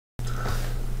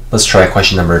Let's try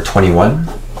question number 21.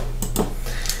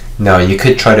 Now you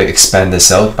could try to expand this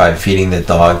out by feeding the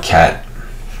dog, cat,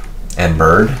 and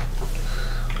bird,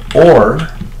 or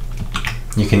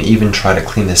you can even try to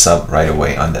clean this up right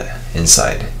away on the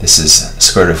inside. This is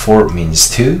square root of 4 means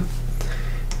 2,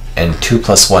 and 2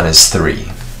 plus 1 is 3.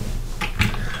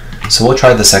 So we'll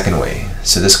try the second way.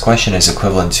 So this question is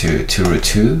equivalent to 2 root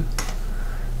 2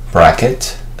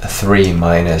 bracket 3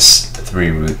 minus 3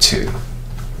 root 2.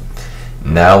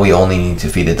 Now we only need to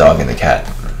feed the dog and the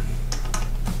cat.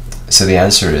 So the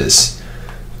answer is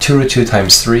 2 root 2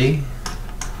 times 3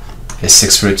 is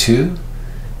 6 root 2,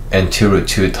 and 2 root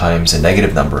 2 times a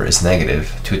negative number is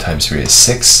negative. 2 times 3 is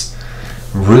 6.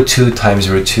 Root 2 times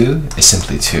root 2 is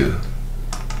simply 2.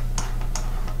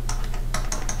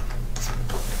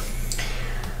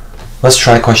 Let's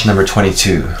try question number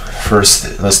 22.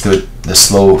 First, let's do it the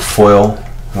slow FOIL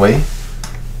way.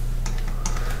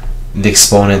 The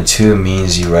exponent 2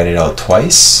 means you write it out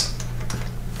twice.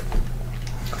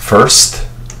 First,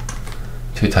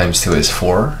 2 times 2 is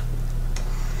 4.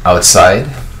 Outside,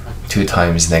 2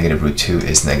 times negative root 2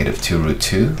 is negative 2 root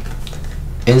 2.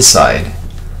 Inside,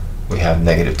 we have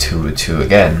negative 2 root 2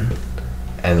 again.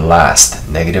 And last,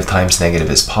 negative times negative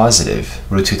is positive.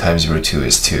 Root 2 times root 2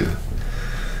 is 2.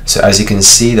 So as you can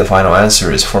see, the final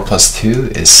answer is 4 plus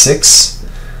 2 is 6.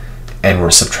 And we're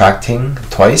subtracting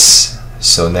twice.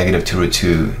 So negative 2 root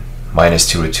 2 minus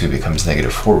 2 root 2 becomes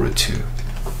negative 4 root 2.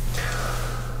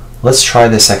 Let's try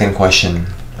the second question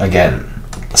again,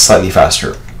 slightly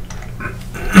faster.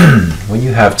 When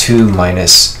you have 2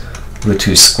 minus root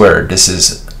 2 squared, this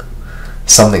is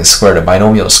something squared, a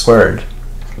binomial squared.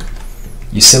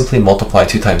 You simply multiply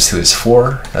 2 times 2 is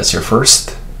 4, that's your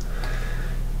first.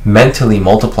 Mentally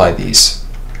multiply these,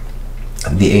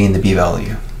 the a and the b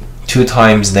value. 2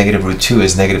 times negative root 2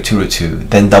 is negative 2 root 2,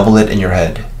 then double it in your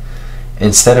head.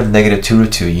 Instead of negative 2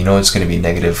 root 2, you know it's going to be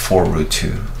negative 4 root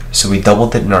 2. So we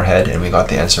doubled it in our head and we got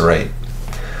the answer right.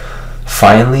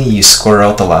 Finally, you square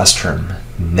out the last term.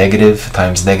 Negative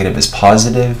times negative is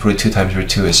positive. Root 2 times root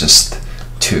 2 is just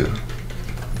 2.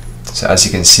 So as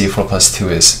you can see, 4 plus 2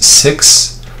 is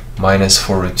 6 minus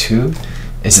 4 root 2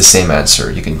 is the same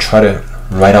answer. You can try to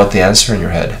write out the answer in your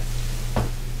head.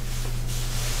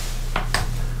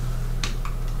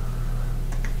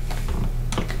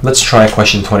 Let's try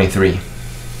question 23.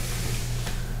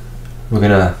 We're going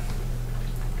to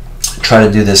try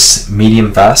to do this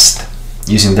medium fast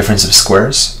using difference of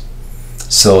squares.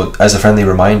 So as a friendly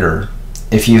reminder,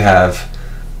 if you have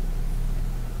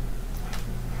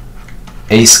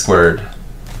a squared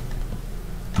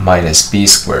minus b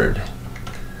squared,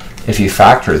 if you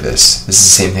factor this is the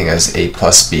same thing as a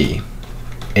plus b,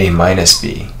 a minus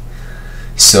b.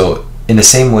 So in the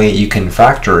same way you can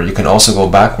factor, you can also go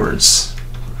backwards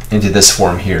into this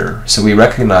form here. So we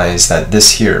recognize that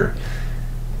this here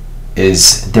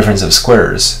is difference of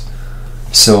squares.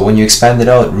 So when you expand it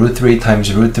out, root 3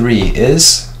 times root 3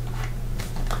 is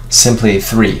simply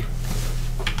 3.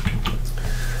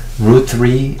 Root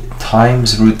 3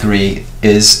 times root 3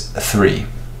 is 3.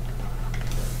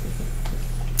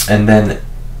 And then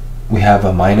we have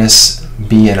a minus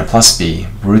b and a plus b.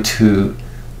 Root 2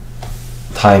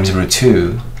 times root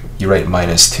 2, you write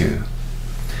minus 2.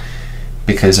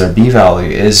 Because our b value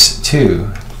is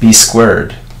 2, b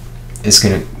squared is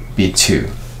going to be 2.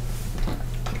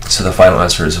 So the final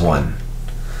answer is 1.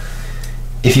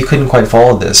 If you couldn't quite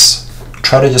follow this,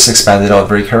 try to just expand it out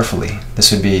very carefully.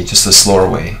 This would be just a slower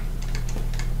way.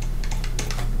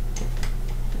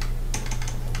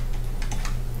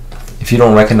 If you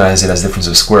don't recognize it as difference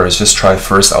of squares, just try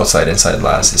first outside, inside,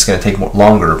 last. It's going to take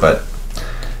longer, but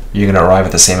you're going to arrive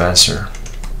at the same answer.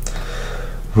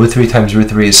 Root 3 times root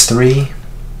 3 is 3.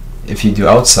 If you do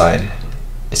outside,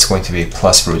 it's going to be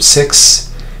plus root 6.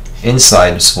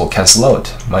 Inside will cancel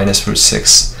out, minus root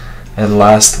 6. And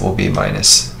last will be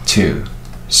minus 2.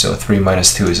 So 3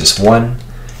 minus 2 is just 1.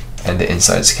 And the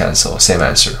insides cancel. Same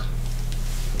answer.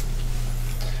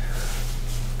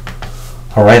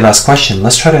 Alright, last question.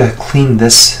 Let's try to clean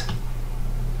this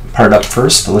part up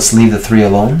first. Let's leave the 3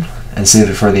 alone and save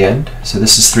it for the end. So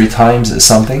this is 3 times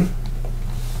something.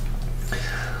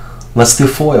 Let's do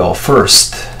FOIL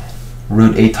first.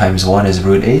 Root 8 times 1 is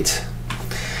root 8.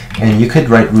 And you could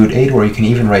write root 8, or you can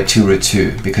even write 2 root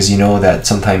 2, because you know that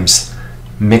sometimes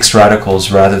mixed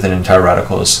radicals rather than entire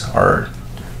radicals are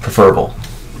preferable.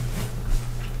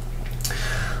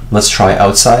 Let's try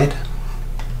outside.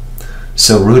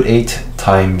 So root 8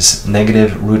 times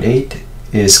negative root 8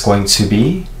 is going to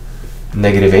be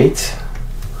negative 8.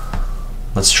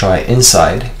 Let's try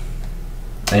inside.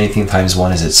 Anything times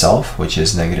 1 is itself, which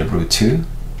is negative root 2.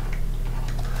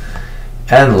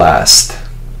 And last,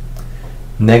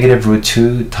 Negative root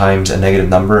 2 times a negative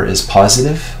number is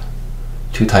positive.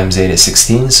 2 times 8 is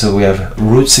 16, so we have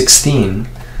root 16,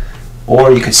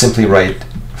 or you could simply write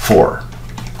 4.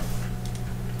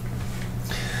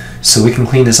 So we can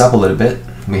clean this up a little bit.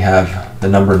 We have the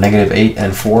number negative 8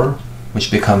 and 4, which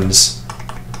becomes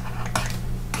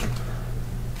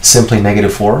simply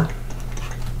negative 4.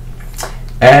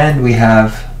 And we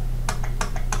have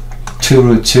 2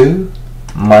 root 2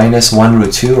 minus 1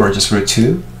 root 2, or just root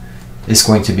 2, is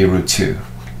going to be root 2.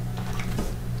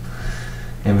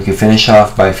 And we can finish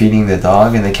off by feeding the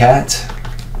dog and the cat.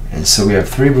 And so we have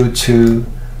 3 root 2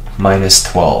 minus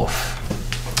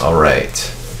 12.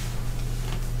 Alright.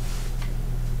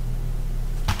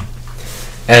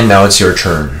 And now it's your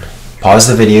turn. Pause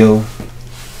the video.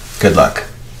 Good luck.